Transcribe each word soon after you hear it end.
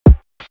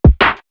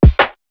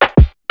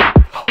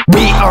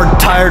We are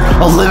tired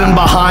of living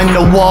behind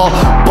the wall,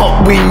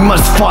 but we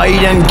must fight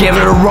and give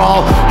it a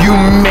all. You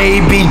may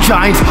be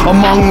giants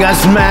among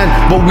us men,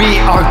 but we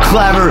are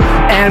clever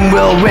and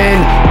will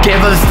win.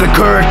 Give us the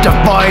courage to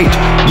fight,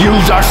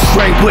 use our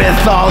strength with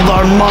all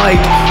our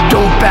might.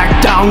 Don't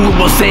back down, we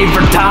will save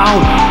our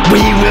town.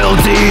 We will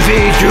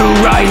defeat you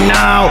right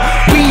now.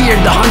 We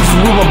are the hunters,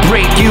 we will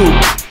break you.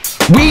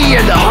 We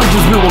are the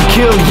hunters, we will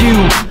kill you.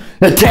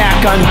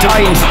 Attack on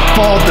Titans,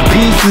 fall to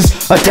pieces.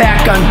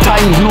 Attack on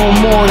Titans, no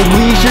more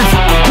leashes.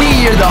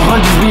 We are the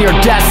hunters, we are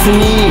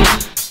destiny.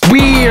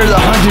 We are the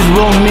hunters,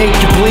 we'll make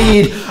you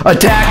bleed.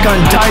 Attack on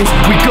Titans,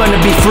 we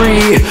gonna be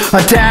free.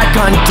 Attack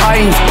on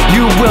Titans,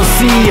 you will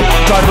see.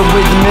 Drive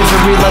away the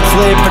misery, let's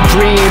live a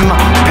dream.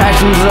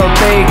 Passions are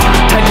fake,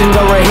 tensions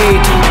are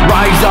hate.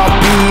 Rise up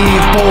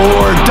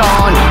before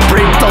dawn,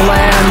 break the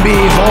land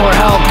before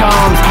hell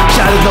comes.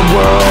 Shatter the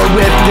world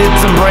with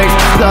its embrace.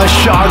 The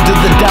shards of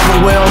the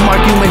devil will mark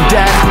human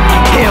death.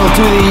 Hail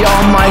to the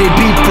Almighty,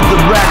 beat for the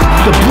wreck.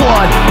 The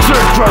blood,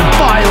 search for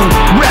violence,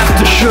 rest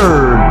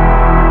assured.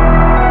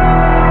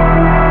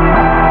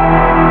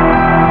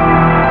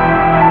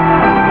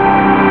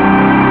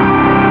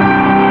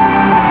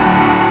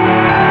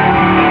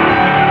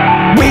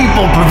 We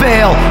will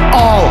prevail,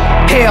 all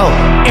hail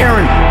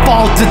Aaron,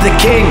 fall to the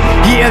king.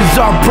 He is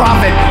our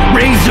prophet,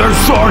 raise your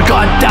sword,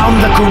 cut down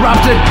the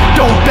corrupted.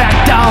 Don't back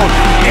down,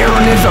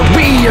 Aaron is our.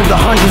 We are the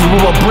hunters, we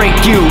will break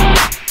you.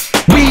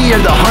 We are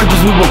the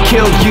hunters, we will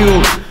kill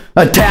you.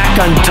 Attack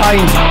on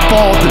Titans,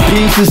 fall to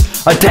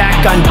pieces.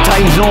 Attack on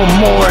Titans, no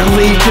more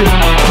leashes.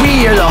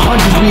 We are the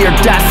hunters, we are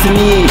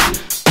destiny.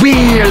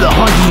 We are the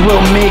hunters,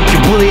 we'll make you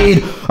bleed.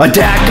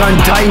 Attack on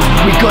Titans,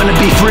 we gonna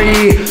be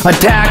free.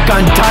 Attack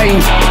on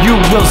Titans, you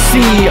will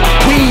see.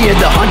 We are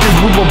the hunters,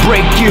 we will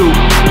break you.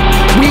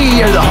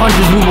 We are the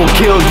hunters, we will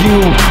kill you.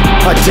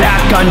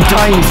 Attack on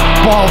Titans,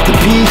 fall to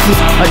pieces.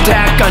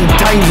 Attack on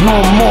Titans, no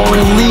more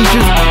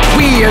leashes.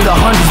 We are the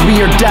hunters,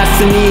 we are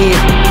destiny.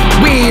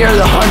 We are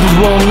the hunters,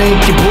 we'll make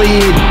you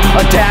bleed.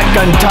 Attack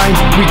on Titans,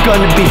 we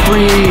gonna be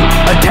free.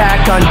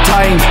 Attack on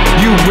Titans,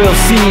 you will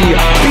see.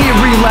 Be a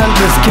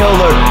relentless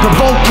killer,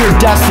 provoke your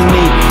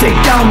destiny. Take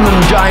down them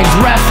giants,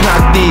 rest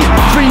not thee.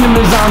 Freedom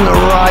is on the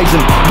horizon,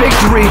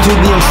 victory to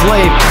the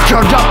enslaved.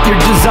 Charge up your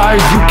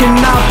desires, you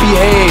cannot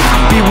behave.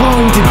 Be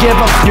willing to give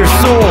up your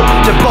soul,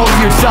 devote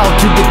yourself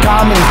to the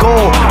common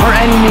goal. Our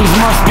enemies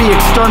must be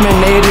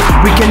exterminated.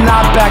 We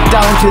cannot back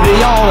down till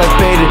they all have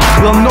faded.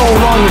 We'll no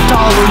longer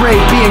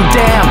tolerate being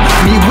damned.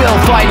 We will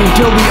fight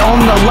until we own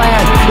the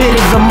land. It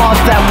is a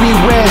must that we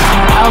win,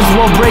 else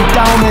we'll break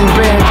down and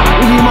binge.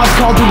 We must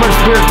call to our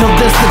spirit till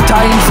this the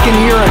Titans can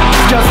hear it.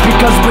 Just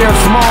because we are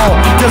small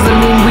doesn't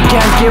mean we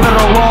can't give it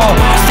our all.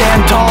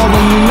 Stand tall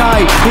and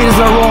unite, it is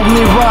our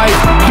only right.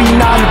 Be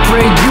not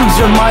afraid, use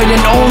your might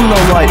and own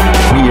the light.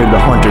 We are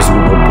the hunters, we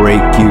will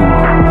break you.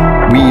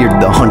 We are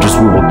the hunters,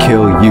 we will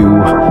kill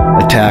you.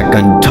 Attack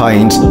on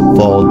Titans,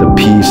 fall to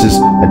pieces.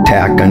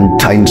 Attack on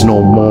Titans,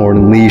 no more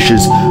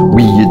leashes.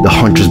 We are the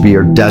hunters, we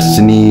are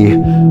destiny.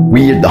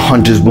 We are the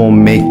hunters, we'll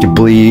make you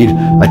bleed.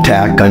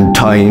 Attack on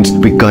Titans,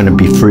 we gonna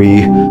be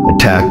free.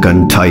 Attack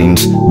on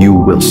Titans, you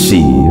will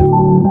see.